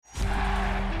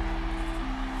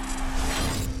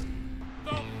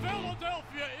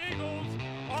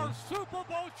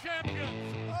champions.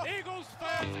 Eagles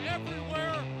fans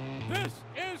everywhere, this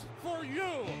is for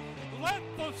you. Let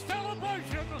the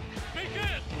celebration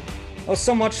begin. Well,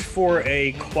 so much for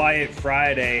a quiet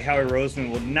Friday. Howie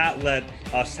Roseman will not let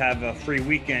us have a free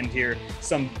weekend here.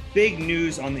 Some big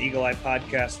news on the Eagle Eye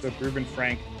podcast with Ruben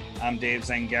Frank. I'm Dave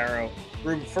Zangaro.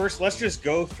 Ruben, first, let's just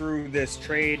go through this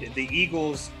trade. The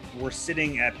Eagles were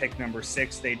sitting at pick number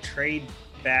 6. They trade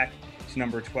back to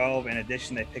number 12. In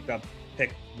addition, they pick up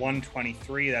pick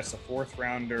 123. That's the 4th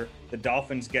rounder. The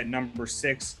Dolphins get number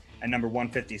 6 and number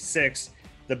 156.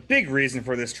 The big reason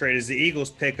for this trade is the Eagles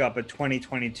pick up a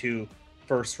 2022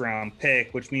 first-round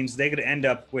pick, which means they could end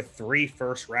up with 3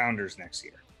 first-rounders next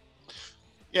year.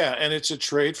 Yeah, and it's a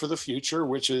trade for the future,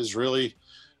 which is really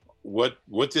what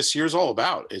this year's all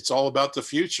about. It's all about the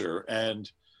future. And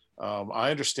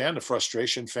I understand the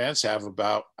frustration fans have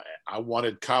about, I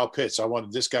wanted Kyle Pitts. I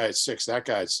wanted this guy at 6, that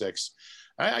guy at 6.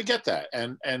 I get that.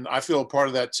 And I feel a part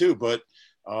of that too. But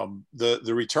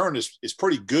the return is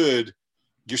pretty good.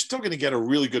 You're still going to get a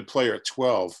really good player at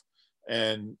 12.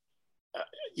 And,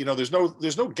 there's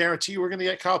no guarantee we're going to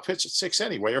get Kyle Pitts at 6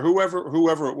 anyway, or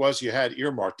whoever it was you had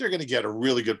earmarked. They're going to get a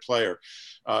really good player.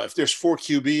 If there's 4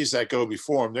 QBs that go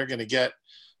before him, they're going to get,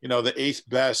 the 8th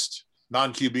best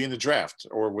non-QB in the draft,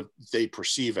 or what they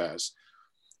perceive as.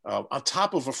 On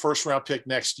top of a first-round pick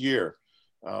next year,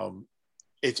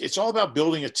 it's all about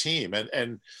building a team,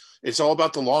 and it's all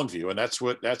about the long view, and that's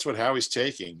what Howie's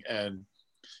taking. And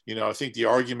I think the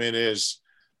argument is,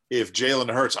 if Jalen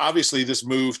Hurts, obviously this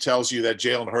move tells you that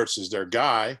Jalen Hurts is their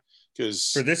guy,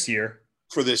 because for this year,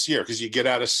 because you get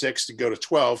out of 6 to go to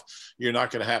 12, you're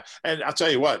not going to have. And I'll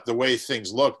tell you what, the way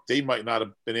things look, they might not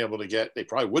have been able to get. They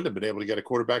probably wouldn't have been able to get a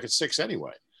quarterback at 6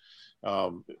 anyway.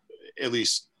 At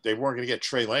least they weren't going to get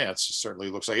Trey Lance. It certainly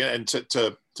looks like. And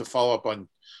to follow up on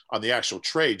the actual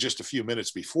trade, just a few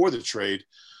minutes before the trade,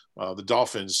 the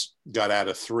Dolphins got out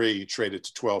of 3, traded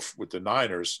to 12 with the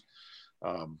Niners.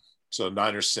 So the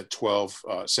Niners sent 12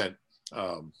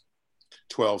 to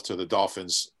the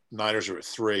Dolphins. Niners are at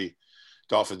 3.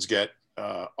 Dolphins get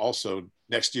also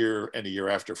next year and a year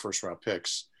after first-round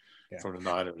picks from the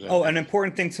Niners. Oh, an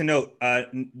important thing to note,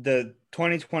 the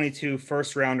 2022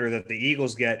 first-rounder that the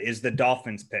Eagles get is the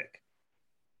Dolphins pick.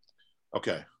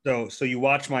 Okay. So you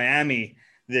watch Miami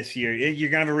this year. You're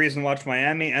going to have a reason to watch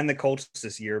Miami and the Colts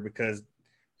this year, because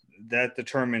that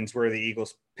determines where the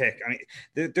Eagles pick. I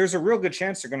mean, there's a real good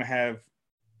chance they're going to have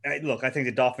 – look, I think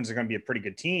the Dolphins are going to be a pretty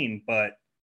good team, but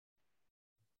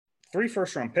 3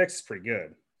 first-round picks is pretty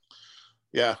good.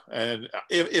 Yeah, and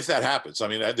if that happens, I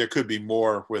mean, there could be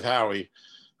more with Howie.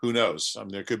 Who knows? I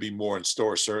mean, there could be more in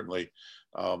store, certainly.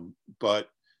 But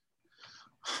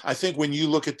I think when you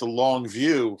look at the long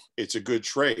view, it's a good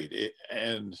trade.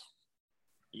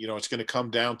 It's going to come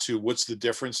down to what's the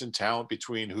difference in talent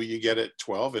between who you get at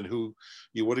 12 and who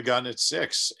you would have gotten at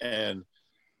 6. And,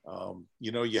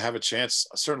 you have a chance.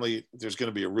 Certainly there's going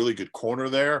to be a really good corner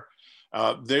there.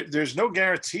 There's no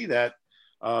guarantee that,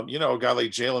 a guy like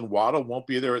Jalen Waddle won't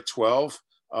be there at 12.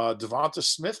 Devonta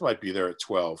Smith might be there at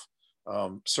 12.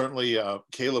 Certainly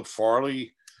Caleb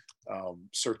Farley,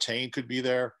 Surtain could be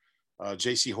there.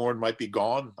 J.C. Horn might be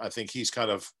gone. I think he's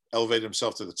kind of elevated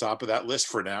himself to the top of that list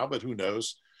for now, but who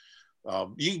knows?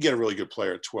 You can get a really good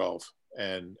player at 12,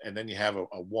 and then you have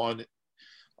a 1.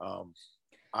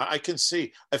 I can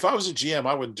see, if I was a GM,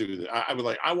 I wouldn't do that. I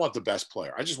would I want the best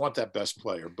player. I just want that best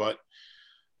player. But,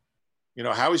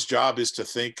 Howie's job is to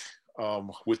think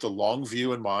with the long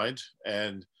view in mind,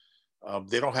 and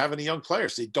they don't have any young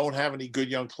players. They don't have any good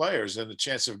young players, and the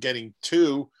chance of getting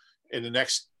 2 in the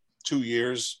next 2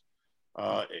 years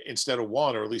instead of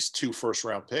 1, or at least 2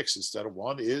 first-round picks instead of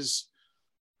 1 is,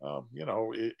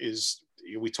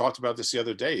 we talked about this the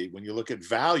other day. When you look at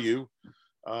value,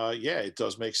 it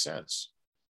does make sense.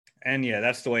 And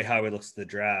that's the way Howie looks at the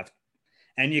draft.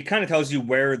 And it kind of tells you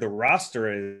where the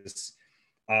roster is.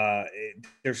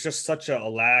 There's just such a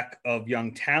lack of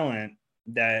young talent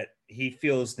that he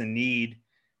feels the need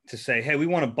to say, hey, we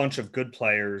want a bunch of good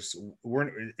players.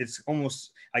 It's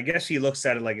almost, I guess he looks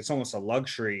at it like it's almost a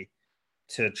luxury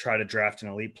to try to draft an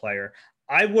elite player.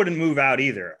 I wouldn't move out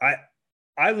either.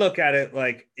 I look at it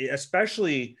like,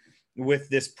 especially with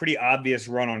this pretty obvious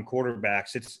run on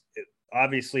quarterbacks, it's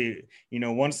obviously,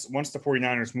 once the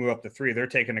 49ers move up to 3, they're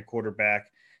taking a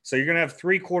quarterback. So you're going to have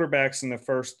 3 quarterbacks in the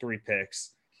first 3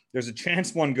 picks. There's a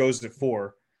chance one goes to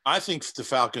 4. I think the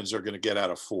Falcons are going to get out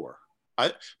of 4.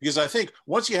 Because I think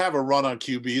once you have a run on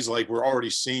QBs, like we're already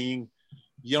seeing,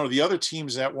 the other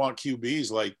teams that want QBs,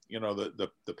 like,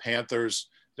 the Panthers,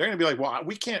 they're going to be like, well,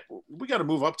 we got to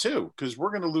move up too, because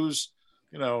we're going to lose,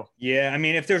 Yeah, I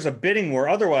mean, if there's a bidding war,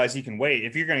 otherwise you can wait.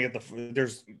 If you're going to get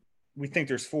there's we think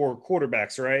there's 4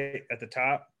 quarterbacks, right, at the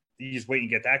top. You just wait and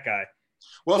get that guy.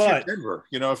 Well, if you're Denver,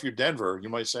 if you're Denver, you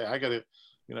might say, I got to,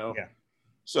 Yeah.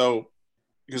 So,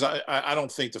 because I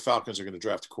don't think the Falcons are going to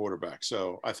draft a quarterback.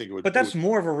 So I think it would. But that's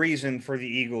more of a reason for the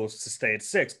Eagles to stay at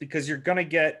 6, because you're going to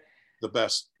get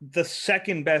the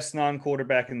second best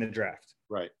non-quarterback in the draft.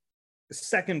 Right. The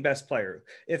second best player.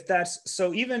 If that's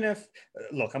so, even if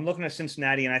look, I'm looking at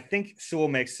Cincinnati, and I think Sewell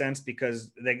makes sense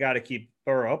because they got to keep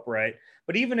Burrow upright.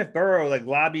 But even if Burrow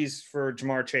lobbies for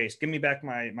Jamar Chase, give me back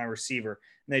my receiver,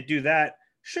 and they do that,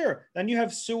 sure, then you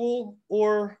have Sewell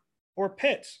or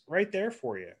Pitts right there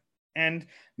for you. And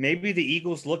maybe the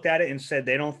Eagles looked at it and said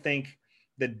they don't think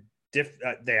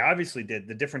they obviously did.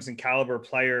 The difference in caliber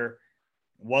player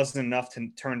wasn't enough to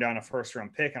turn down a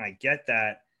first-round pick, and I get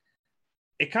that.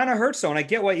 It kind of hurts, though, and I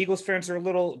get why Eagles fans are a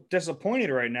little disappointed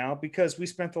right now, because we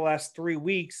spent the last 3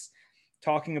 weeks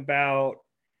talking about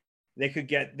they could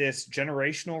get this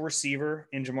generational receiver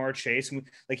in Jamar Chase.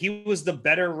 He was the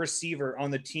better receiver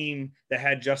on the team that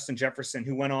had Justin Jefferson,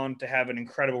 who went on to have an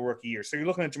incredible rookie year. So you're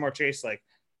looking at Jamar Chase like,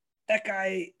 that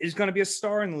guy is going to be a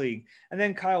star in the league. And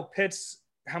then Kyle Pitts,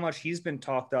 how much he's been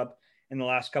talked up in the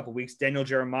last couple of weeks. Daniel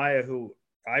Jeremiah, who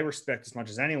I respect as much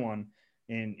as anyone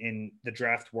in the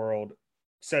draft world,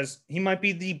 says he might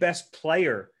be the best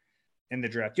player in the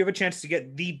draft. You have a chance to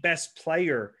get the best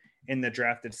player in the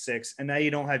draft at 6, and now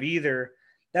you don't have either.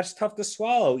 That's tough to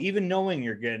swallow, even knowing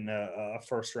you're getting a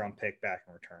first-round pick back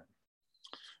in return.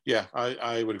 Yeah,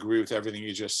 I would agree with everything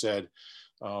you just said.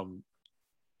 And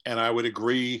I would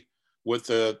agree with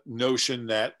the notion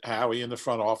that Howie in the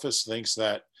front office thinks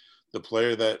that the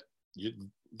player that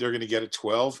they're going to get at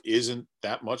 12 isn't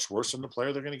that much worse than the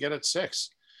player they're going to get at 6.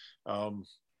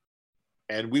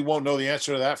 And we won't know the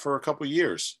answer to that for a couple of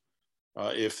years.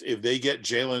 If they get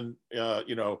Jalen,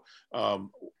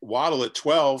 Waddle at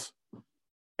 12,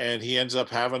 and he ends up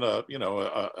having a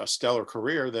stellar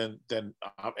career, then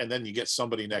and then you get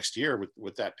somebody next year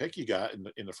with that pick you got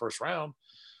in the first round.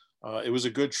 It was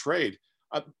a good trade.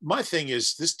 My thing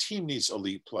is, this team needs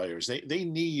elite players. They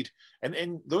need,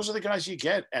 and those are the guys you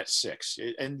get at 6,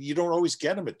 and you don't always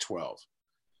get them at 12.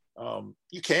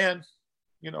 You can,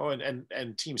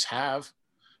 and teams have,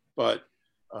 but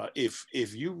if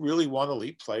you really want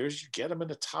elite players, you get them in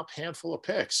the top handful of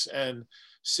picks. And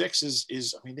 6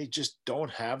 is I mean, they just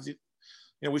don't have the,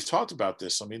 we've talked about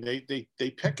this. I mean, they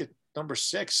pick at number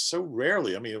 6 so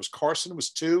rarely. I mean, it was Carson was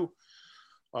 2.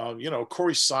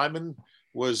 Corey Simon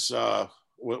was a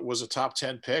top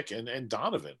 10 pick, and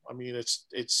Donovan. I mean, it's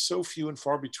so few and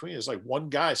far between. It's like one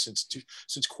guy since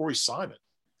Corey Simon.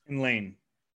 And Lane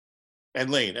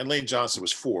Johnson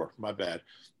was 4. My bad.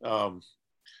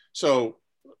 So,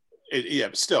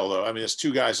 but still though, I mean, it's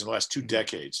 2 guys in the last 2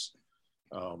 decades.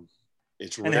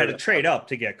 It's and they had to trade up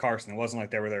to get Carson. It wasn't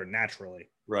like they were there naturally.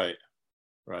 Right.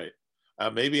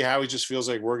 Maybe Howie just feels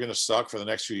like we're going to suck for the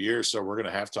next few years, so we're going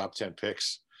to have top 10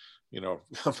 picks.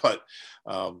 But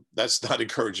that's not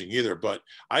encouraging either. But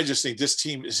I just think this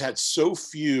team has had so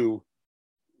few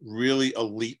really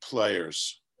elite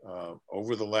players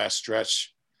over the last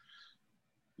stretch.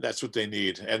 That's what they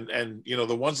need. And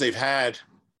the ones they've had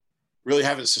really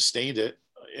haven't sustained it.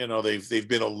 They've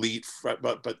been elite,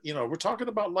 but we're talking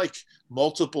about like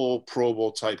multiple Pro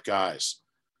Bowl type guys,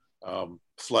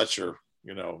 Fletcher,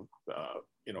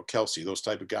 Kelsey, those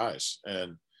type of guys.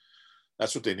 And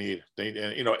that's what they need.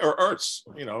 Or Ertz,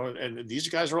 and these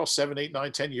guys are all 7, 8,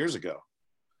 9, 10 years ago.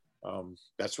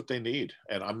 That's what they need.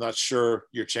 And I'm not sure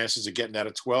your chances of getting that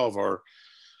at 12 are,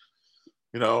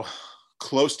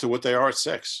 close to what they are at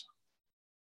 6.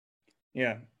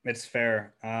 Yeah, it's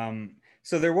fair.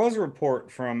 So there was a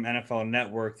report from NFL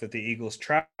Network that the Eagles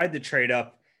tried to trade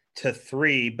up to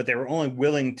 3, but they were only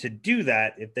willing to do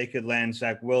that if they could land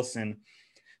Zach Wilson.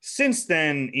 Since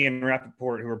then, Ian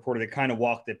Rappaport, who reported it, kind of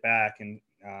walked it back and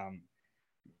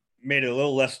made it a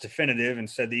little less definitive and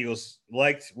said the Eagles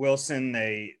liked Wilson.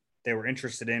 They were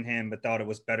interested in him, but thought it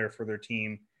was better for their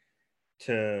team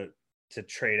to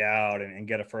trade out and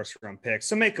get a first-round pick.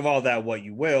 So make of all that what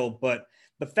you will, but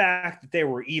the fact that they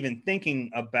were even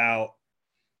thinking about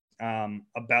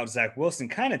Zach Wilson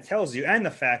kind of tells you, and the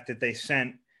fact that they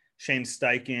sent Shane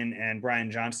Steichen and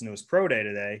Brian Johnson to his pro day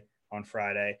today on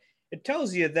Friday, it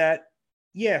tells you that,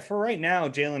 yeah, for right now,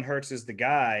 Jalen Hurts is the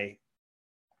guy,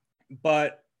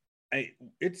 but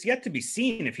it's yet to be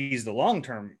seen if he's the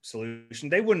long-term solution.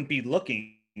 They wouldn't be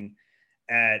looking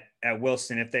at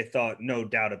Wilson if they thought, no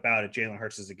doubt about it, Jalen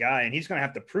Hurts is the guy, and he's going to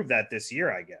have to prove that this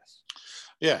year, I guess.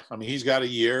 Yeah, I mean, he's got a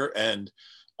year, and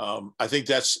I think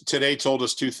today told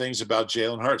us 2 things about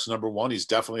Jalen Hurts. Number 1, he's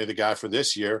definitely the guy for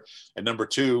this year, and number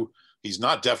 2, he's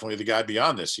not definitely the guy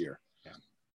beyond this year.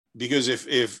 because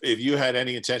if you had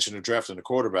any intention of drafting a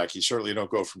quarterback, you certainly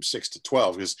don't go from 6 to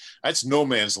 12, because that's no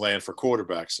man's land for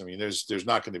quarterbacks. I mean, there's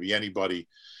not going to be anybody,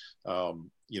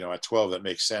 at 12 that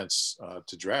makes sense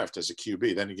to draft as a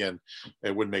QB. Then again,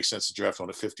 it wouldn't make sense to draft on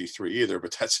a 53 either,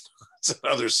 but that's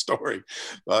another story.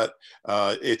 But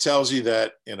it tells you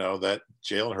that, that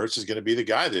Jalen Hurts is going to be the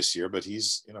guy this year, but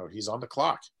he's on the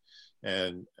clock.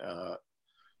 And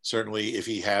certainly if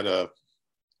he had a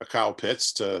Kyle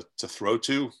Pitts to throw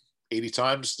to 80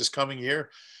 times this coming year,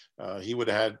 he would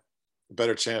have had a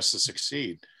better chance to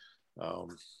succeed.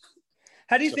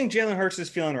 How do you think Jalen Hurts is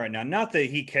feeling right now? Not that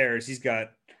he cares. He's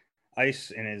got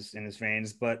ice in his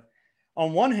veins, but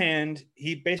on one hand,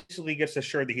 he basically gets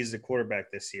assured that he's the quarterback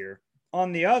this year.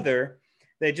 On the other,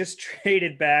 they just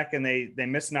traded back and they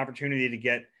missed an opportunity to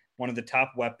get one of the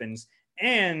top weapons.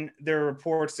 And there are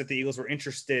reports that the Eagles were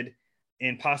interested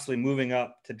in possibly moving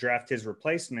up to draft his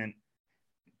replacement.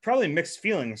 Probably mixed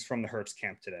feelings from the Hurts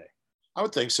camp today. I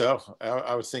would think so.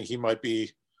 I would think he might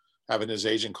be having his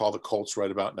agent call the Colts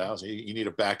right about now. So you need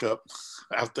a backup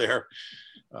out there.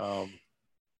 But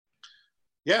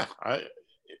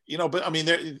I mean,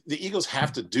 the Eagles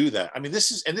have to do that. I mean,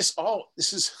 this is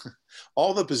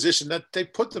all the position that they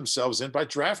put themselves in by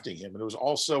drafting him. And it was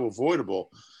also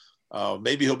avoidable.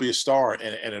 Maybe he'll be a star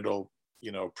and it'll,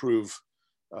 prove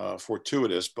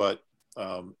fortuitous, but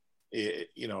I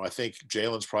think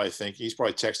Jalen's probably he's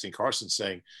probably texting Carson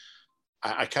saying,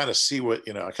 I kind of see what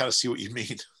you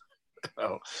mean,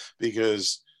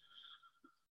 because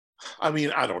I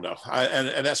mean, I don't know.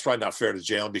 And that's probably not fair to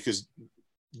Jalen, because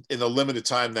in the limited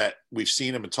time that we've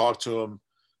seen him and talked to him,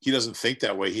 he doesn't think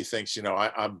that way. He thinks,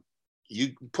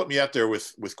 you put me out there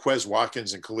with Quez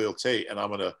Watkins and Khalil Tate, and I'm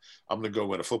gonna go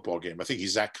win a football game. I think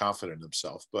he's that confident in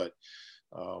himself. But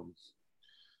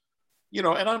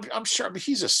and I'm sure, but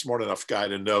he's a smart enough guy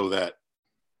to know that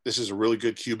this is a really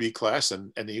good QB class,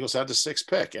 and the Eagles had the 6th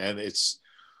pick, and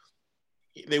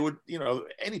they would,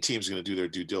 any team's going to do their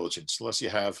due diligence unless you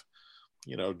have,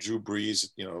 Drew Brees,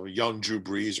 young Drew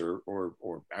Brees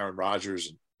or Aaron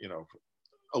Rodgers,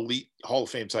 elite Hall of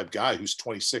Fame type guy who's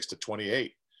 26 to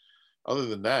 28. Other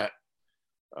than that,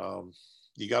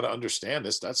 you got to understand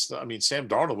this. Sam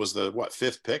Darnold was the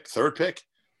 5th pick, 3rd pick,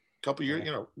 a couple years,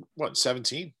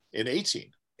 17 in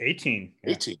 18, yeah.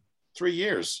 18, 3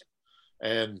 years,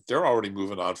 and they're already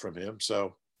moving on from him.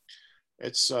 So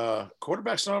it's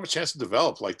quarterbacks don't have a chance to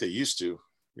develop like they used to.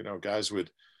 Guys would,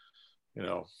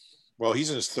 well, he's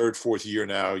in his 3rd, 4th year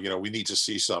now. We need to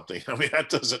see something. I mean,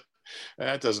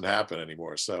 that doesn't happen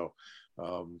anymore. So,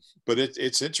 but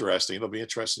it's interesting. It'll be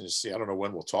interesting to see. I don't know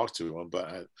when we'll talk to him, but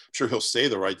I'm sure he'll say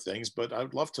the right things. But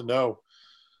I'd love to know,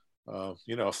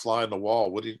 a fly on the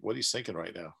wall, what he's thinking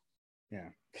right now. Yeah.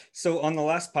 So on the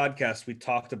last podcast, we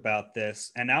talked about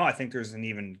this, and now I think there's an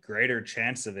even greater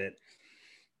chance of it.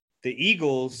 The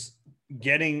Eagles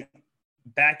getting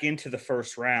back into the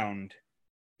first round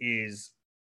is,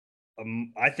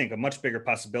 I think, a much bigger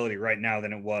possibility right now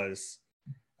than it was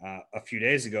a few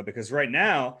days ago, because right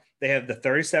now they have the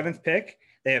 37th pick.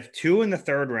 They have 2 in the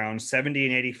 3rd round, 70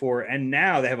 and 84, and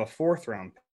now they have a 4th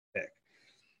round pick.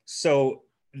 So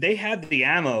they had the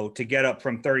ammo to get up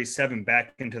from 37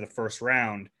 back into the first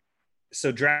round.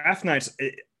 So draft nights,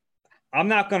 I'm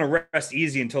not going to rest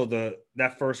easy until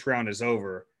that first round is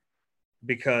over,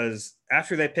 because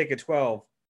after they pick at 12,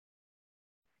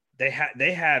 they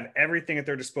have everything at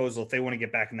their disposal if they want to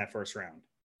get back in that first round.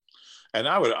 And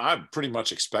I pretty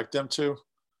much expect them to,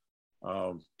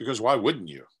 because why wouldn't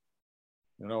you?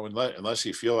 Unless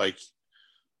you feel like,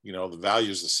 the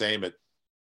value is the same at,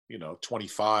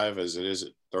 25 as it is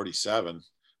at 37,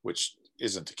 which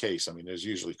isn't the case. I mean, there's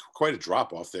usually quite a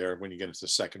drop off there when you get into the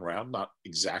second round. Not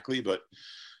exactly, but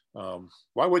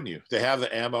why wouldn't you? They have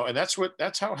the ammo, and that's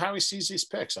how Howie sees these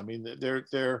picks. I mean,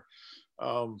 they're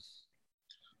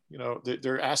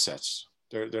assets.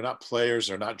 They're not players.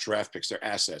 They're not draft picks. They're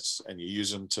assets, and you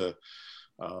use them to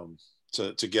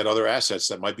get other assets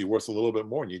that might be worth a little bit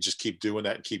more. And you just keep doing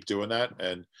that and keep doing that,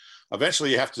 and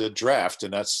eventually you have to draft,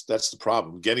 and that's the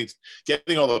problem. Getting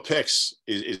all the picks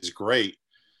is great,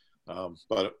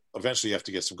 but eventually you have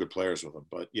to get some good players with them.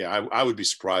 But yeah, I would be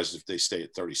surprised if they stay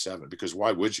at 37, because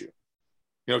why would you?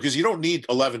 Because you don't need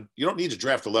 11. You don't need to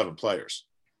draft 11 players.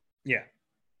 Yeah.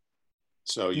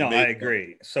 So I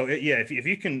agree. So if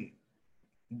you can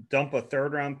dump a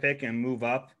 3rd round pick and move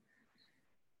up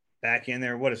back in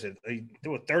there, what is it? You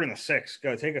do a 3rd and a 6th.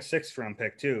 Go take a 6th round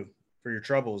pick too for your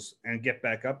troubles and get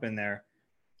back up in there.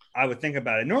 I would think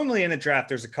about it. Normally in a draft,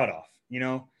 there's a cutoff,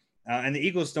 and the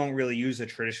Eagles don't really use a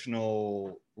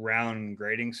traditional round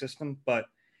grading system, but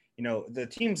the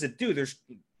teams that do,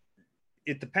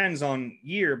 it depends on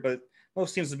year, but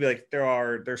most teams will be like,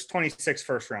 there's 26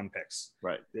 first round picks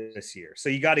right this year. So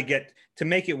you got to get to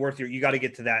make it worth you got to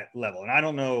get to that level. And I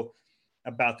don't know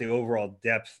about the overall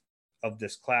depth of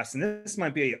this class. And this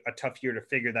might be a tough year to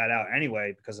figure that out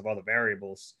anyway, because of all the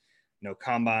variables,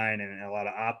 combine and a lot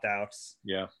of opt-outs.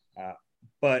 Yeah.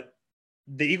 But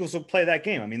the Eagles will play that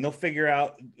game. I mean, they'll figure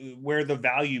out where the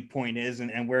value point is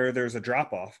and where there's a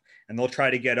drop off, and they'll try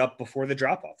to get up before the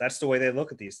drop off. That's the way they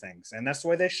look at these things. And that's the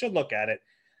way they should look at it.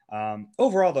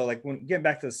 Overall though, like when getting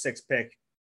back to the 6th pick,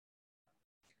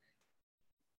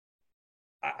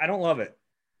 I don't love it.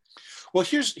 Well,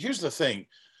 here's the thing.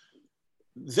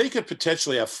 They could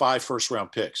potentially have 5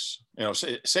 first-round picks.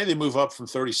 Say they move up from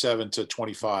 37 to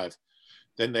 25,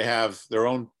 then they have their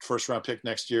own first-round pick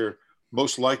next year.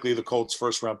 Most likely the Colts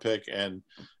first-round pick and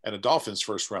a Dolphins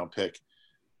first-round pick.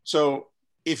 So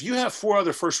if you have 4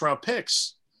 other first-round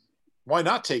picks, why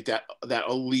not take that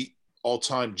elite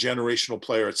all-time generational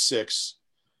player at 6?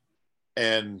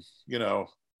 And I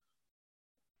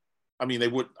mean, they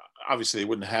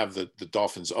wouldn't have the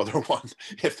Dolphins other one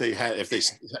if they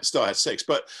still had 6,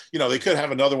 but they could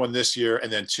have another one this year,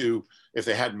 and then 2 if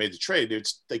they hadn't made the trade.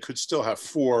 They could still have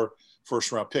 4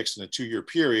 first-round picks in a 2-year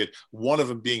period, one of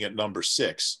them being at number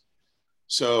 6.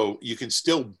 So you can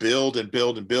still build and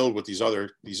build and build with these other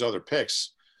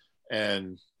picks,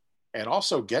 and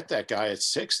also get that guy at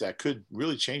 6 that could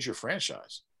really change your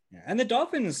franchise. Yeah. And the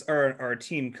Dolphins are a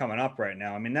team coming up right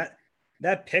now. I mean,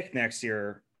 that pick next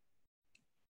year,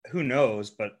 who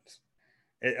knows? But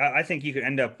I think you could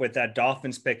end up with that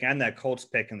Dolphins pick and that Colts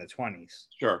pick in the 20s.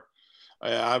 Sure.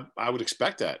 I would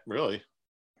expect that, really.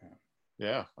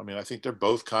 Yeah. I mean, I think they're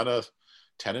both kind of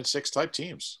 10-6 type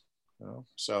teams.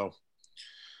 So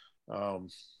I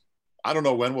don't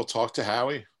know when we'll talk to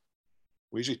Howie.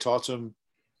 We usually talk to him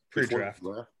pre-draft.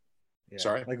 Yeah.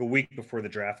 Sorry? Like a week before the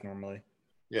draft normally.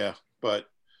 Yeah. But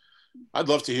I'd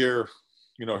love to hear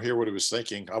what he was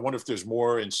thinking. I wonder if there's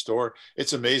more in store.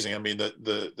 It's amazing. I mean,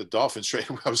 the Dolphins trade,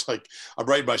 I'm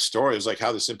writing my story. It was like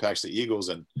how this impacts the Eagles.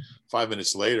 And 5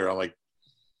 minutes later, I'm like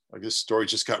this story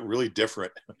just got really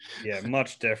different. Yeah,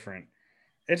 much different.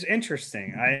 It's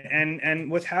interesting.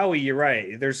 And with Howie, you're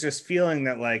right. There's this feeling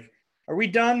that like, are we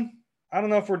done? I don't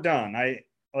know if we're done. I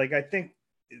think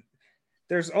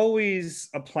there's always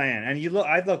a plan. And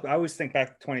I always think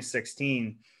back to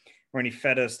 2016 when he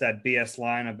fed us that BS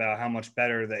line about how much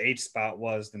better the 8 spot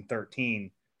was than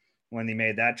 13 when they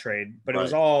made that trade. But It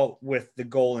was all with the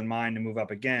goal in mind to move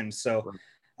up again. So,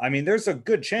 I mean, there's a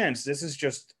good chance this is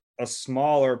just a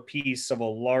smaller piece of a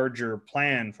larger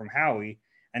plan from Howie,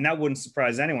 and that wouldn't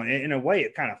surprise anyone. In a way,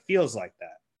 it kind of feels like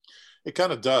that. It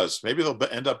kind of does. Maybe they'll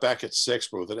end up back at 6,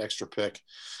 but with an extra pick.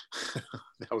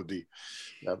 That'd be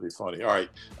funny. All right,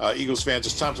 Eagles fans,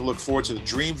 it's time to look forward to the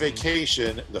dream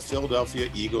vacation, the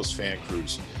Philadelphia Eagles Fan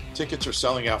Cruise. Tickets are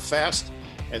selling out fast,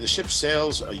 and the ship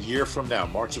sails a year from now,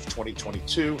 March of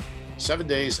 2022. 7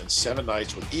 days and 7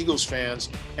 nights with Eagles fans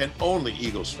and only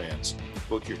Eagles fans.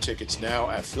 Book your tickets now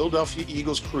at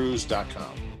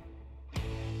PhiladelphiaEaglesCruise.com.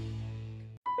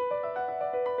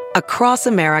 Across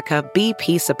America,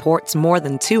 BP supports more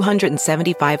than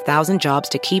 275,000 jobs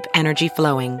to keep energy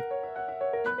flowing.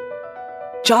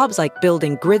 Jobs like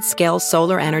building grid-scale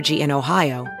solar energy in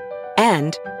Ohio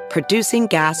and producing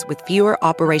gas with fewer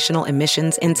operational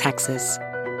emissions in Texas.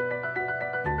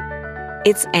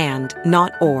 It's and,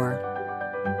 not or.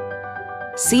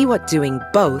 See what doing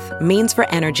both means for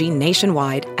energy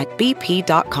nationwide at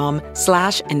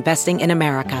bp.com/investing in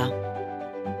America.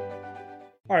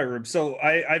 All right, Rube. So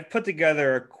I've put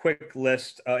together a quick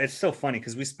list. It's so funny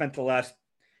because we spent the last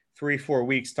 3-4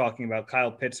 weeks talking about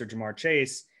Kyle Pitts or Jamar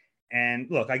Chase. And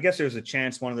look, I guess there's a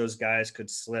chance one of those guys could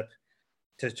slip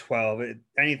to 12.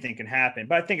 Anything can happen,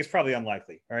 but I think it's probably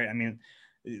unlikely. All right. I mean,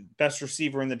 best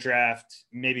receiver in the draft,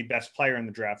 maybe best player in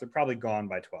the draft, they're probably gone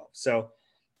by 12. So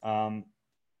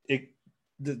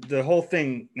the whole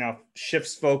thing now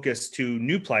shifts focus to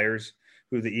new players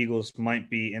who the Eagles might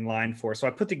be in line for. So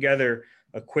I put together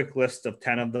a quick list of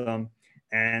 10 of them,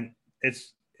 and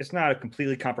it's not a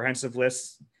completely comprehensive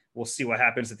list. We'll see what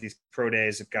happens at these pro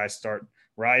days if guys start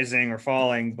rising or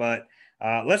falling, but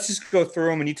let's just go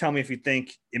through them and you tell me if you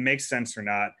think it makes sense or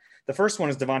not. The first one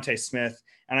is Devontae Smith,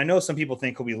 and I know some people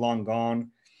think he'll be long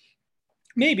gone.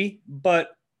 Maybe,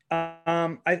 but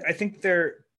I think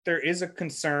there is a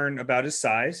concern about his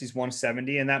size. He's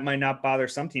 170, and that might not bother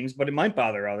some teams, but it might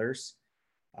bother others.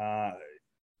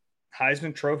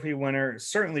 Heisman Trophy winner,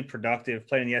 certainly productive,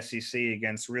 played in the SEC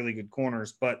against really good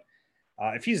corners. But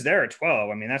if he's there at 12,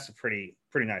 I mean, that's a pretty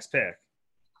nice pick.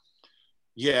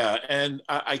 Yeah, and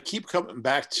I keep coming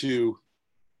back to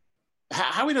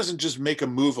how he doesn't just make a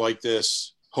move like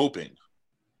this hoping.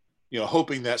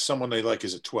 hoping that someone they like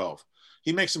is at 12.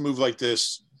 He makes a move like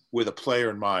this with a player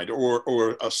in mind,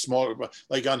 or a smaller,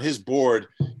 like on his board,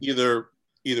 either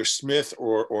Smith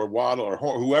or Waddle or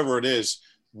whoever it is,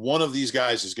 one of these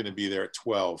guys is going to be there at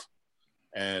 12.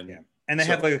 And they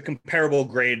have like a comparable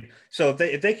grade. So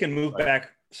if they can move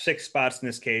back 6 spots in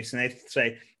this case, and they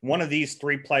say one of these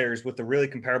 3 players with a really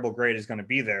comparable grade is going to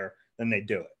be there, then they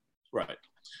do it. Right.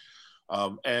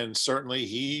 And certainly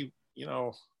he,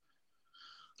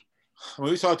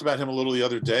 we talked about him a little the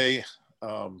other day.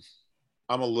 I'm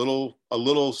a little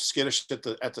skittish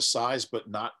at the size, but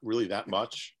not really that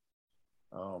much.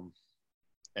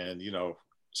 And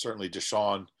certainly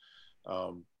Deshaun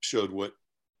showed what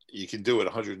you can do at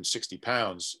 160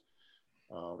 pounds.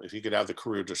 If he could have the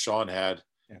career Deshaun had.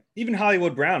 Yeah. Even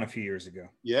Hollywood Brown a few years ago.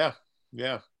 Yeah.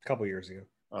 A couple years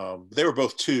ago. They were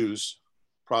both 2s,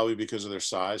 probably because of their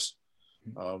size.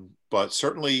 But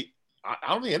certainly, I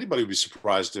don't think anybody would be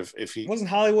surprised if he wasn't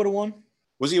Hollywood a 1.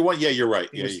 Was he a 1? Yeah, you're right.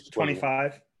 He was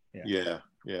 25. Yeah.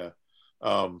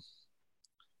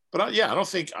 But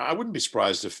I wouldn't be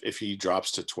surprised if he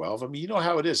drops to 12. I mean, you know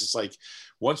how it is. It's like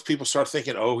once people start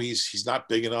thinking, oh, he's not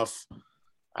big enough,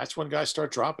 that's when guys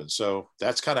start dropping. So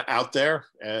that's kind of out there,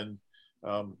 and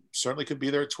certainly could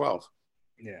be there at 12.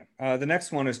 Yeah. The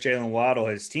next one is Jalen Waddle,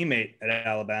 his teammate at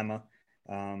Alabama.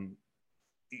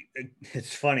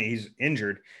 It's funny, he's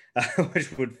injured,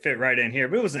 which would fit right in here,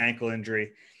 but it was an ankle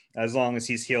injury. As long as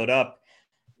he's healed up,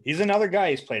 he's another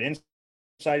guy. He's played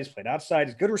inside, he's played outside.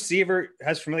 He's a good receiver,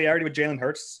 has familiarity with Jalen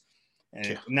Hurts.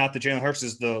 And not that Jalen Hurts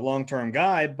is the long-term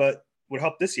guy, but would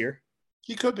help this year.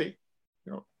 He could be.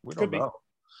 We don't know.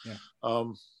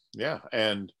 Yeah.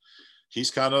 And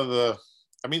he's kind of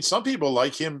some people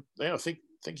like him, think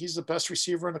he's the best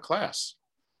receiver in the class.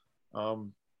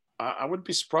 I wouldn't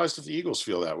be surprised if the Eagles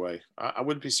feel that way. I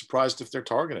wouldn't be surprised if they're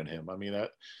targeting him. I mean,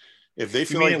 if they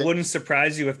feel it wouldn't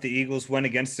surprise you if the Eagles went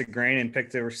against the grain and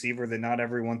picked a receiver that not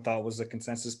everyone thought was a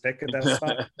consensus pick at that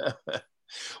spot?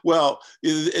 Well,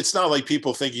 it's not like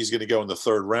people think he's going to go in the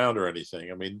 3rd round or anything.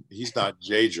 I mean, he's not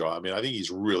J-Jaw. I mean, I think he's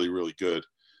really, really good.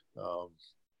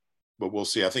 But we'll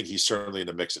see. I think he's certainly in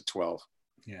the mix at 12.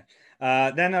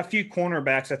 Yeah. Then a few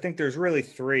cornerbacks. I think there's really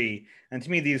 3. And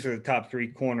to me, these are the top 3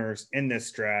 corners in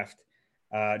this draft.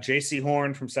 J.C.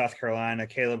 Horn from South Carolina,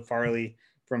 Caleb Farley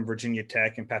from Virginia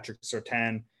Tech, and Patrick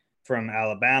Surtain from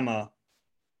Alabama.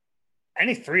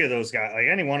 Any 3 of those guys, like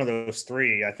any one of those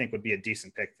 3, I think would be a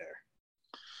decent pick there.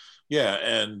 Yeah,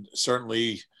 and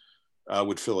certainly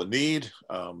would fill a need.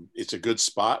 It's a good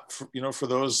spot for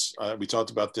those. We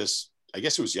talked about this, I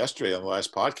guess it was yesterday on the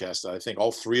last podcast. I think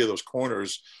all 3 of those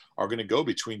corners are going to go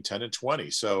between 10 and 20.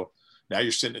 So now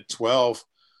you're sitting at 12.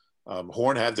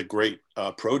 Horn had the great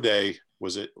pro day.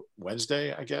 Was it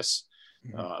Wednesday, I guess?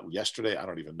 Yesterday? I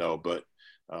don't even know. But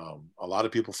a lot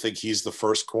of people think he's the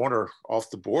first corner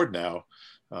off the board now.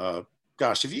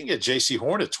 Gosh, if you can get J.C.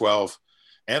 Horn at 12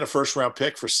 and a first-round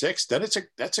pick for 6, then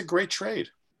that's a great trade,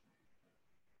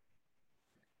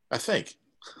 I think.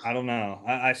 I don't know.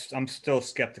 I'm still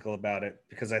skeptical about it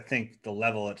because I think the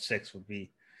level at 6 would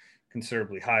be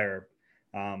considerably higher.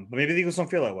 But maybe the Eagles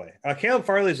don't feel that way. Caleb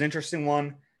Farley is an interesting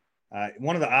one.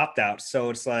 One of the opt-outs.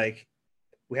 So it's like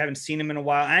we haven't seen him in a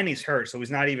while, and he's hurt. So he's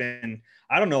not even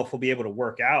 – I don't know if he'll be able to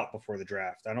work out before the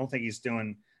draft. I don't think he's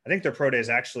doing – I think their pro day is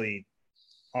actually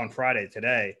on Friday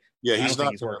today. Yeah, he's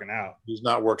working out. He's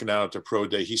not working out at the pro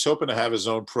day. He's hoping to have his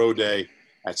own pro day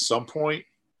at some point.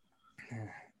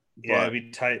 Yeah, it'd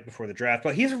be tight before the draft.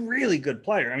 But he's a really good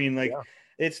player. I mean,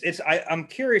 I'm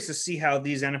curious to see how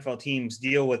these NFL teams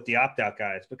deal with the opt-out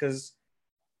guys because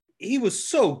he was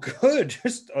so good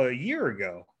just a year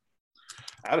ago.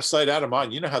 Out of sight, out of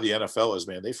mind. You know how the NFL is,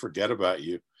 man. They forget about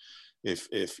you. If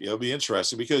it'll be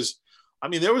interesting because, I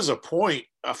mean, there was a point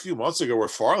a few months ago where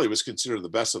Farley was considered the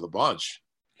best of the bunch.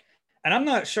 And I'm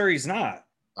not sure he's not.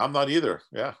 I'm not either.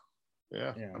 Yeah.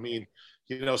 I mean,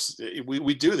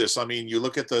 we do this. I mean, you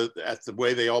look at the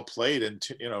way they all played in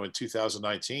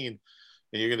 2019,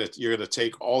 and you're gonna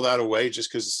take all that away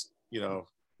just because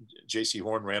J.C.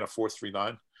 Horn ran a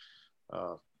 4.39.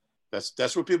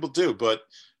 That's what people do. But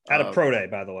at a pro day,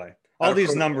 by the way, all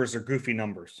these numbers are goofy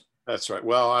numbers. That's right.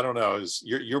 Well, I don't know.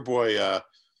 Your boy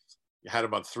had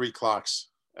him on 3 clocks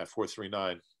at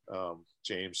 4.39.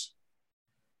 James.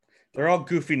 They're all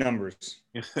goofy numbers.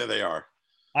 They are.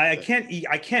 I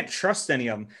can't trust any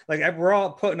of them. Like we're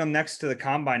all putting them next to the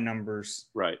combine numbers.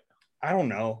 Right. I don't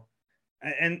know.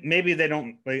 And maybe they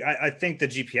don't like, I think the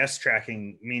GPS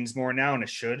tracking means more now and it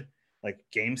should like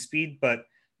game speed, but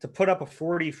to put up a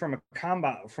 40 from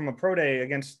a pro day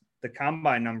against the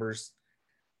combine numbers.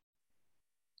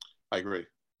 I agree.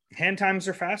 Hand times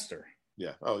are faster.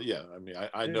 Yeah. Oh, yeah. I mean,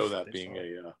 I know that being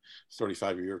a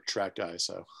 35-year track guy.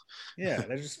 So, yeah,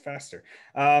 they're just faster.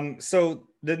 So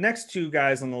the next two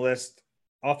guys on the list,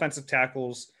 offensive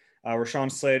tackles,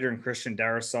 Rashawn Slater and Christian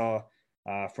Darrisaw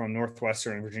from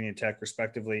Northwestern and Virginia Tech,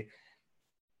 respectively.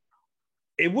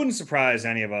 It wouldn't surprise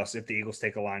any of us if the Eagles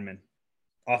take a lineman,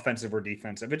 offensive or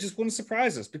defensive. It just wouldn't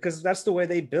surprise us because that's the way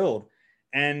they build.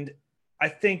 And I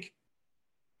think,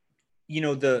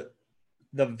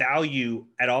 the value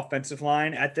at offensive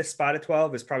line at this spot at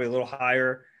 12 is probably a little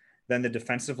higher than the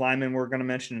defensive lineman we're going to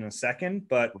mention in a second.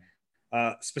 But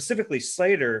specifically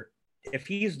Slater, if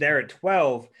he's there at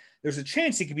 12, there's a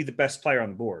chance he could be the best player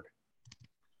on the board.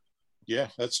 Yeah,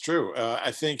 that's true.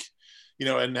 I think,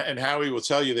 and Howie will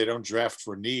tell you they don't draft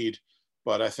for need,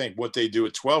 but I think what they do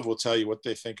at 12 will tell you what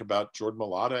they think about Jordan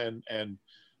Mailata and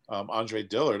Andre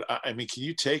Dillard. I mean, can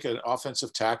you take an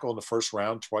offensive tackle in the first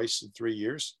round twice in 3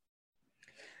 years?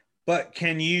 But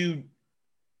can you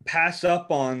pass up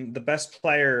on the best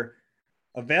player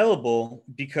available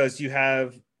because you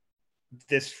have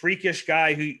this freakish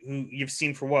guy who you've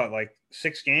seen for what, like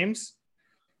 6 games?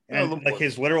 And like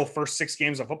his literal first 6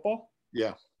 games of football?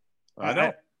 Yeah. I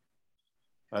know.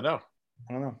 I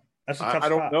don't know. That's a tough I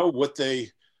don't spot. know what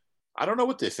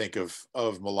they think of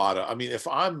Mailata. I mean, if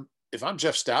I'm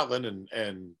Jeff Stoutland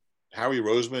and Howie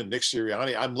Roseman, Nick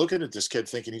Sirianni, I'm looking at this kid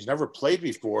thinking he's never played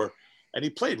before, and he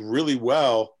played really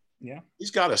well. Yeah.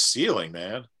 He's got a ceiling,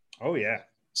 man. Oh, yeah.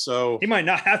 So he might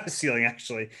not have the ceiling,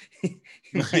 actually. he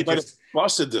might have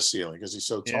busted the ceiling because he's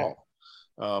so tall.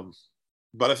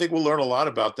 But I think we'll learn a lot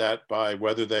about that by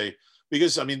whether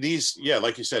because I mean,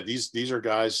 like you said, these are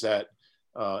guys that,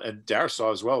 and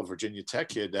Darrisaw as well, Virginia Tech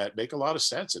kid, that make a lot of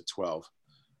sense at 12.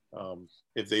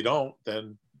 If they don't,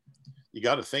 then you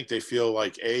got to think they feel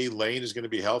like A, Lane is going to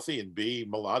be healthy, and B,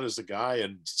 Mailata is the guy,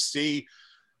 and C,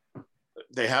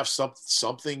 they have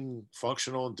something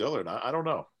functional in Dillard. I don't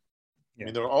know. Yeah. I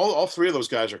mean, they're all 3 of those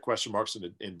guys are question marks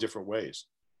in different ways.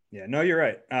 Yeah, no, you're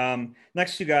right.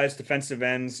 Next 2 guys, defensive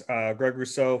ends, Greg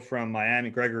Rousseau from Miami,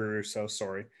 Gregory Rousseau,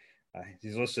 sorry.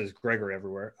 He's listed as Gregory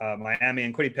everywhere. Miami,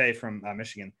 and Kwity Paye from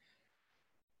Michigan.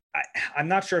 I'm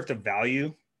not sure if the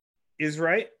value is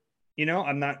right.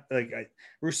 I'm not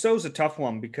Rousseau's a tough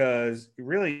one because he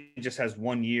really just has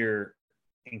 1 year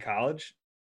in college.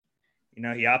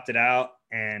 He opted out,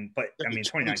 but I mean,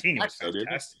 2019 he was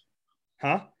fantastic.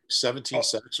 Huh? 17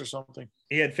 sacks or something.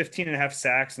 He had 15.5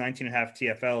 sacks, 19.5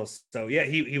 TFLs. So yeah,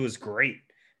 he was great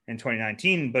in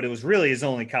 2019, but it was really his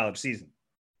only college season.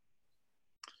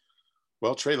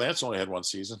 Well, Trey Lance only had 1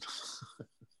 season.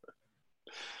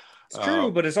 It's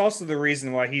true, but it's also the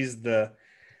reason why he's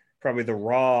probably the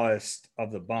rawest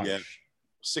of the bunch. Yeah.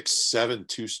 6'7",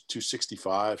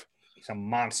 265. He's a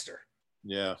monster.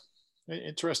 Yeah.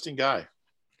 Interesting guy.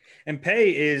 And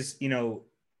Paye is,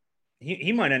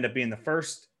 he might end up being the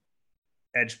first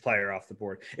edge player off the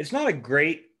board. It's not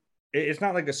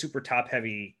like a super top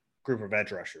heavy group of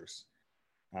edge rushers.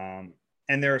 And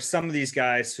there are some of these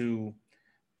guys who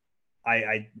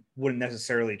I wouldn't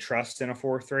necessarily trust in a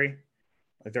 4-3.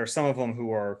 Like there are some of them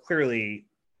who are clearly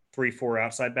 3-4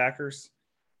 outside backers.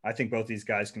 I think both these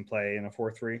guys can play in a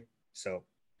 4-3. So,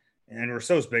 and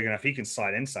Rousseau's big enough. He can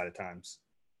slide inside at times.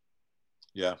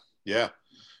 Yeah,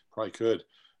 probably could.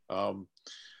 I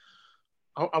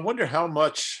wonder how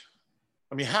much.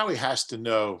 I mean, Howie has to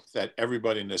know that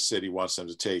everybody in this city wants them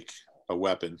to take a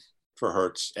weapon for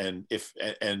Hurts, and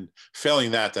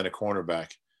failing that, then a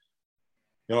cornerback.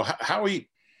 Howie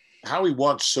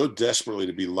wants so desperately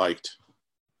to be liked.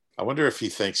 I wonder if he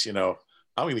thinks, I'm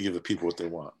going to give the people what they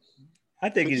want. I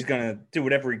think he's going to do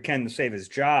whatever he can to save his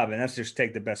job, and that's just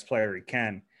take the best player he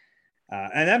can.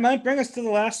 And that might bring us to the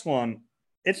last one.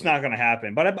 It's not going to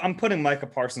happen, but I'm putting Micah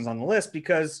Parsons on the list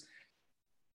because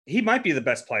he might be the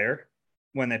best player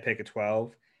when they pick a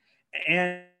 12.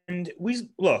 And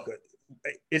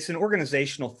it's an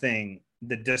organizational thing,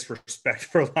 the disrespect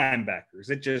for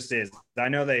linebackers. It just is. I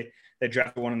know they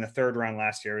drafted one in the 3rd round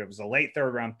last year. It was a late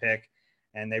 3rd round pick,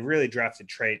 and they really drafted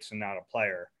traits and not a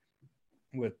player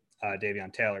with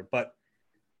Davion Taylor. But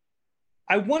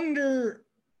I wonder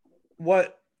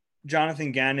what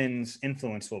Jonathan Gannon's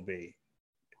influence will be,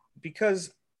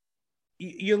 because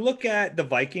you look at the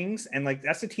Vikings, and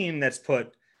that's a team that's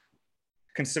put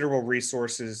considerable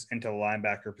resources into the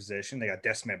linebacker position. They got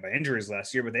decimated by injuries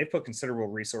last year, but they put considerable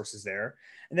resources there.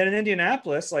 And then in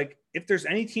Indianapolis, if there's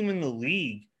any team in the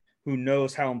league who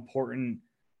knows how important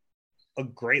a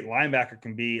great linebacker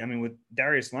can be, I mean, with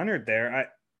Darius Leonard there,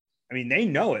 I mean, they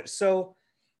know it. So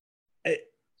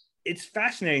it's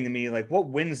fascinating to me, what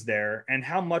wins there and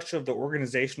how much of the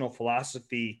organizational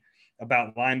philosophy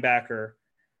about linebacker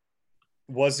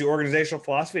was the organizational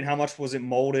philosophy, and how much was it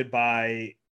molded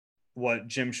by what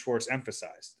Jim Schwartz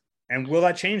emphasized? And will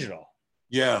that change at all?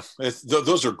 Yeah,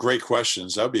 those are great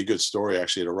questions. That would be a good story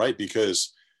actually to write,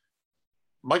 because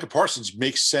Micah Parsons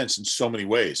makes sense in so many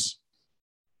ways.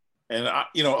 And, a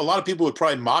lot of people would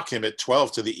probably mock him at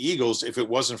 12 to the Eagles if it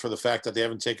wasn't for the fact that they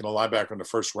haven't taken a linebacker in the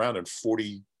first round in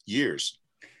 40 years.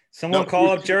 Someone call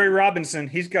up Jerry Robinson.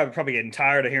 He's probably getting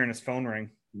tired of hearing his phone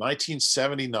ring.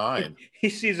 1979. He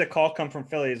sees a call come from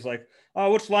Philly. He's like,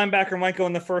 oh, which linebacker might go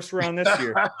in the first round this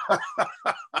year?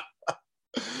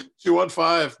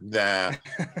 215. Nah.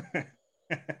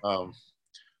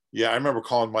 I remember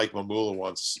calling Mike Mamula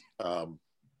once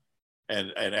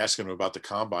and asking him about the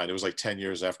combine. It was like 10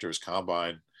 years after his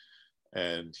combine.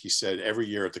 And he said every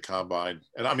year at the combine,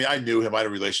 and I mean, I knew him, I had a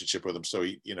relationship with him. So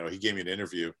he gave me an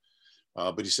interview,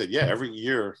 but he said, yeah, every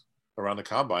year around the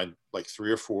combine, like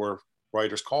 3 or 4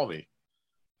 writers call me,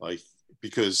 like,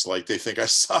 because like they think I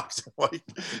sucked. Like,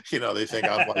 they think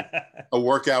I'm like a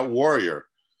workout warrior.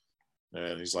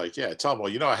 And he's like, yeah, tell him,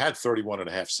 well, I had 31 and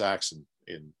a half sacks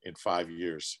in 5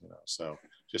 years, so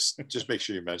just make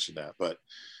sure you mention that. But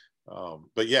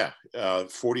yeah,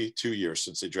 42 years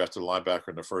since they drafted a linebacker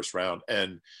in the first round.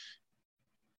 And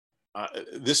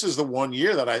this is the one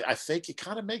year that I think it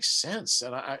kind of makes sense.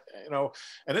 And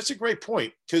and it's a great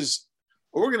point, because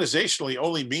organizationally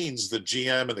only means the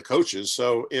GM and the coaches.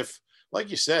 So if, like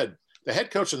you said, the head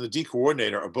coach and the D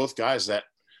coordinator are both guys that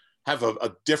have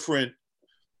a different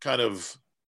kind of,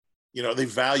 they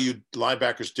value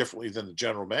linebackers differently than the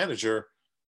general manager,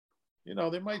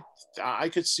 I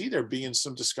could see there being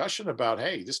some discussion about,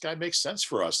 hey, this guy makes sense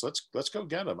for us. Let's go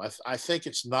get him. I think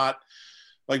it's not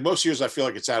like most years. I feel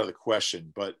like it's out of the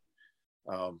question, but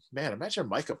man, imagine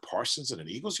Micah Parsons in an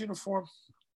Eagles uniform.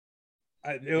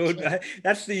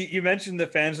 You mentioned the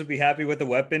fans would be happy with the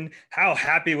weapon. How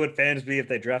happy would fans be if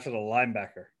they drafted a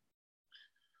linebacker?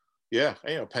 Yeah.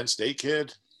 Penn State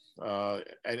kid.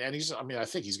 And he's, I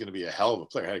think he's going to be a hell of a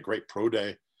player. Had a great pro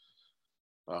day.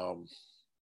 The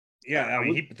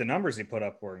numbers he put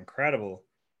up were incredible,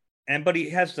 but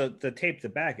he has the tape to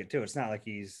back it too. It's not like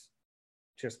he's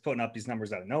just putting up these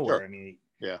numbers out of nowhere. Sure. I mean,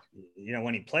 yeah,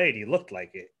 when he played, he looked like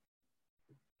it.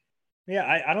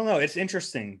 Yeah, I don't know. It's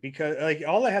interesting because like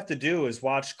all I have to do is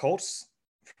watch Colts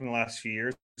from the last few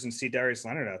years and see Darius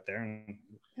Leonard out there, and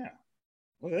yeah,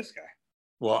 look at this guy.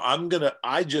 Well,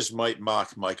 I just might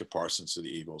mock Micah Parsons to the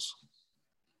Eagles.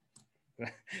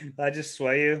 I just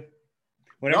sway you.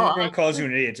 Whenever everyone calls you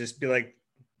an idiot, just be like,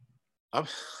 I've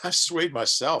swayed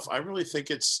myself. I really think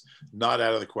it's not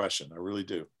out of the question. I really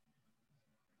do.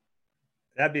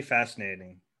 That'd be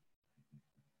fascinating.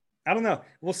 I don't know.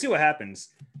 We'll see what happens.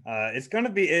 It's going to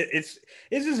be, it's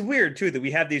just weird too, that we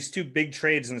have these 2 big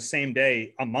trades in the same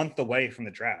day, a month away from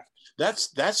the draft.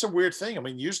 That's a weird thing. I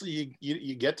mean, usually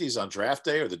you get these on draft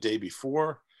day or the day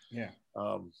before. Yeah.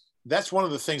 That's one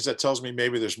of the things that tells me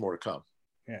maybe there's more to come.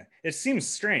 Yeah. It seems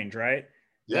strange, right?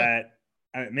 Yeah.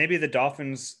 That maybe the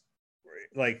Dolphins,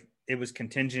 like it was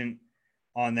contingent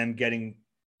on them getting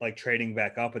like trading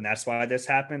back up. And that's why this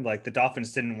happened. Like the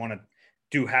Dolphins didn't want to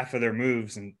do half of their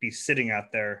moves and be sitting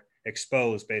out there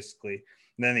exposed basically.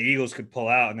 And then the Eagles could pull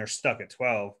out and they're stuck at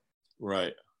 12.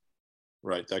 Right.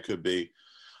 That could be.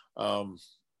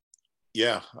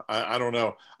 Yeah, I don't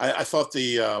know. I thought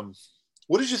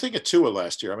what did you think of Tua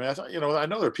last year? I mean, I thought, I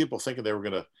know there are people thinking they were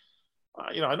going to,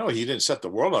 I know he didn't set the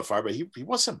world on fire, but he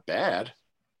wasn't bad.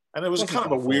 And it was kind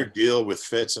of a weird deal with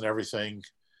Fitz and everything.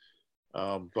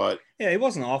 But yeah, he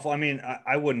wasn't awful. I mean,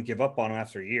 I wouldn't give up on him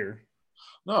after a year.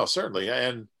 No, certainly.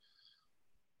 And,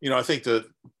 I think the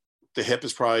hip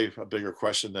is probably a bigger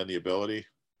question than the ability.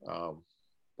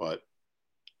 But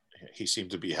he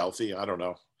seemed to be healthy. I don't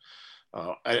know.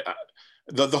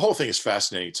 The whole thing is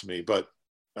fascinating to me, but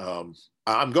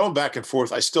I'm going back and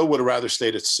forth. I still would have rather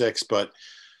stayed at 6, but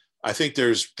I think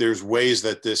there's ways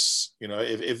that this,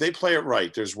 if they play it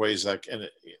right, there's ways that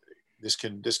this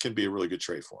can be a really good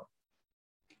trade for him.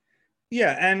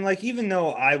 Yeah, and like even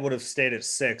though I would have stayed at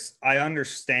 6, I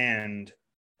understand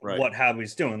what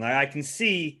Howie's doing. Like I can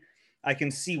see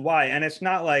why, and it's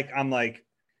not like I'm like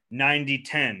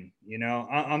 90-10.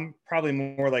 I'm probably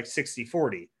more like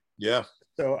 60-40. Yeah.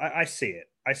 So I see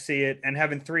it, and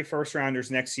having 3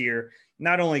 first-rounders next year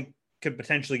not only could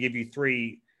potentially give you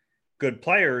 3 good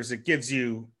players, it gives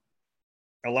you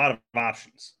a lot of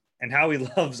options. And Howie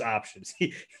loves options.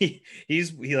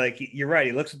 He's you're right.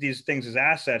 He looks at these things as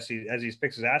assets as he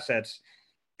picks his assets,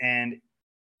 and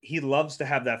he loves to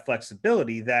have that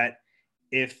flexibility that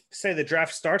if, say, the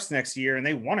draft starts next year and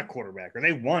they want a quarterback or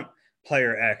they want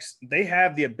player X, they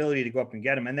have the ability to go up and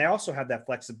get him. And they also have that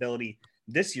flexibility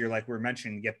this year, like we were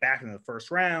mentioning, to get back into the first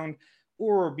round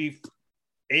or be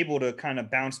able to kind of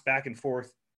bounce back and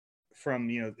forth from,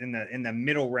 in the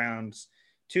middle rounds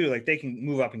too. Like they can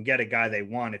move up and get a guy they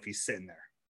want if he's sitting there.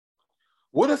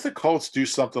 What if the Colts do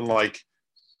something like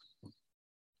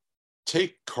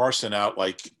take Carson out,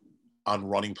 like on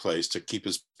running plays to keep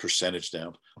his percentage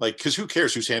down? Like, because who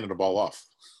cares who's handing the ball off?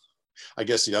 I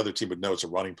guess the other team would know it's a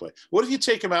running play. What if you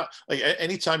take him out? Like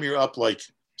anytime you're up like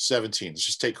 17,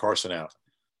 just take Carson out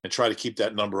and try to keep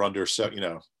that number under,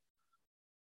 74,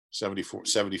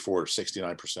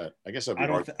 69%. I guess that'd be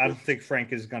hard. I don't think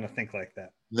Frank is going to think like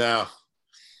that.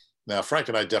 No, Frank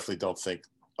and I definitely don't think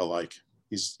alike.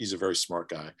 He's a very smart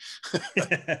guy.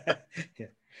 Yeah.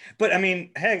 But I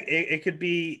mean, heck, it could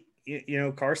be,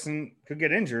 Carson could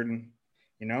get injured, and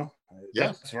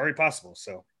that's very possible.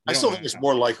 So I still think it's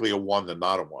more likely a 1 than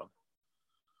not a 1.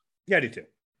 Yeah, I do too.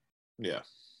 Yeah.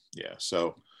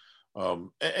 So,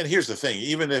 and here's the thing: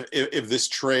 even if this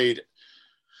trade,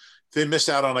 they miss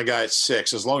out on a guy at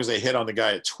 6, as long as they hit on the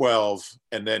guy at 12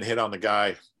 and then hit on the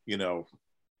guy,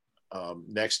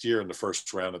 next year in the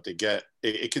first round that they get,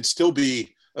 it could still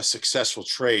be a successful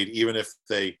trade, even if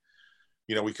they,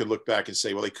 we could look back and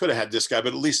say, well, they could have had this guy,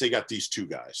 but at least they got these 2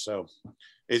 guys. So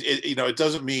it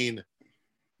doesn't mean,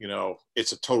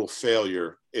 it's a total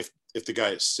failure if the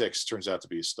guy at 6 turns out to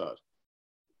be a stud.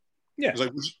 Yeah. It's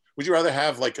like, would you rather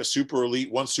have like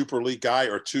one super elite guy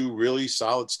or 2 really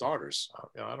solid starters?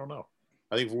 I don't know.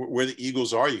 I think where the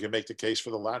Eagles are, you can make the case for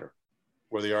the latter,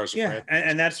 where they are as a franchise.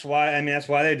 And that's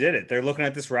why they did it. They're looking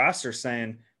at this roster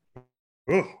saying,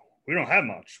 "Oh, we don't have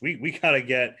much. We gotta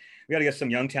get some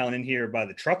young talent in here by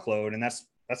the truckload," and that's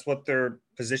what they're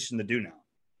positioned to do now.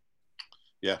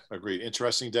 Yeah, agreed.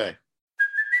 Interesting day.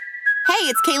 Hey,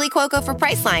 it's Kaylee Cuoco for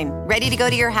Priceline. Ready to go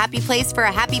to your happy place for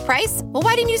a happy price? Well,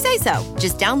 why didn't you say so?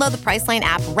 Just download the Priceline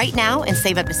app right now and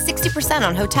save up to 60%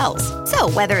 on hotels.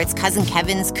 So whether it's Cousin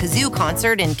Kevin's Kazoo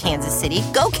Concert in Kansas City,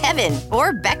 go Kevin,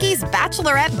 or Becky's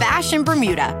Bachelorette Bash in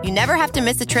Bermuda, you never have to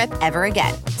miss a trip ever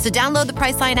again. So download the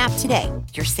Priceline app today.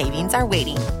 Your savings are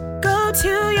waiting. Go to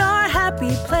your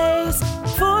happy place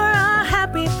for a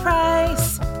happy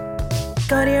price.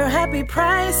 Go to your happy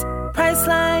price,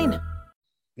 Priceline.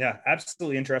 Yeah,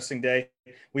 absolutely interesting day.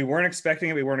 We weren't expecting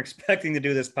it. We weren't expecting to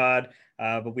do this pod,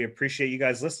 but we appreciate you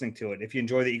guys listening to it. If you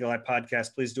enjoy the Eagle Eye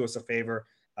podcast, please do us a favor.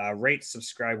 Rate,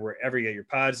 subscribe wherever you get your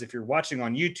pods. If you're watching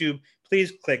on YouTube,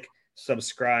 please click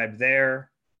subscribe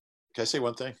there. Can I say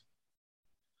one thing?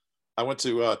 I went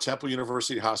to Temple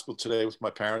University Hospital today with my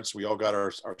parents. We all got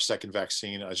our second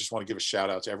vaccine. I just want to give a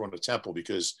shout out to everyone at Temple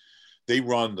because they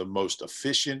run the most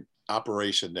efficient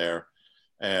operation there.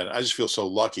 And I just feel so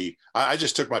lucky. I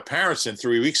just took my parents in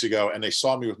 3 weeks ago, and they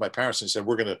saw me with my parents and said,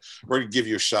 "We're gonna give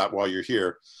you a shot while you're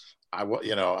here." I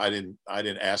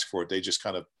didn't ask for it. They just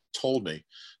kind of told me.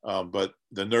 But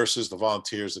the nurses, the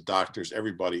volunteers, the doctors,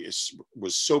 everybody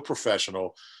was so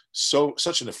professional,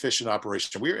 such an efficient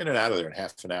operation. We were in and out of there in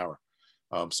half an hour.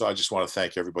 So I just want to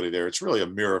thank everybody there. It's really a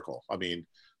miracle. I mean,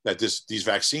 that these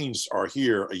vaccines are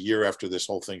here a year after this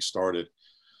whole thing started,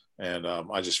 and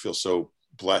I just feel so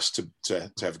blessed to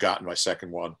have gotten my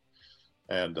second one.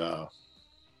 And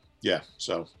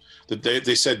so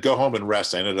they said go home and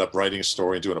rest. I ended up writing a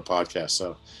story and doing a podcast,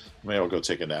 so maybe I'll go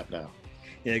take a nap now.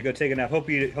 Yeah, go take a nap.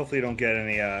 Hopefully you don't get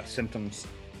any symptoms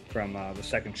from the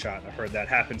second shot. I heard that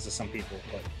happens to some people,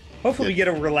 but hopefully we get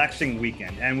a relaxing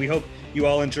weekend, and we hope you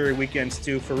all enjoy your weekends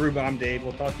too. For Rube, I'm Dave.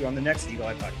 We'll talk to you on the next Eagle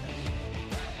Eye podcast.